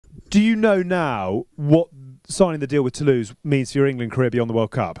Do you know now what signing the deal with Toulouse means for your England career beyond the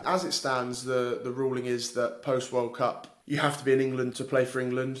World Cup? As it stands, the ruling is that post-World Cup, you have to be in England to play for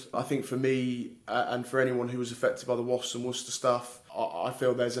England. I think for me and for anyone who was affected by the Wasps and Worcester stuff, I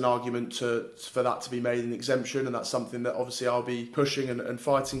feel there's an argument for that to be made an exemption, and that's something that obviously I'll be pushing and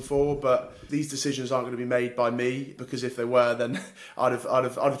fighting for. But these decisions aren't going to be made by me, because if they were, then I'd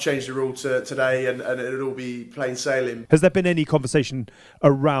have changed the rule to today, and it'd all be plain sailing. Has there been any conversation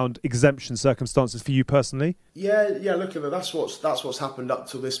around exemption circumstances for you personally? Yeah. Look, that's what's happened up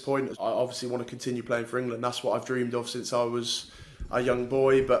till this point. I obviously want to continue playing for England. That's what I've dreamed of since I was a young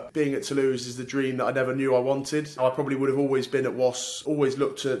boy, but being at Toulouse is the dream that I never knew I wanted. I probably would have always been at Wasps, always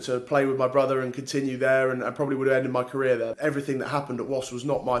looked to play with my brother and continue there, and I probably would have ended my career there. Everything that happened at Wasps was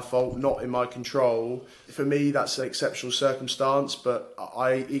not my fault, not in my control. For me, that's an exceptional circumstance, but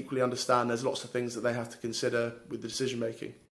I equally understand there's lots of things that they have to consider with the decision making.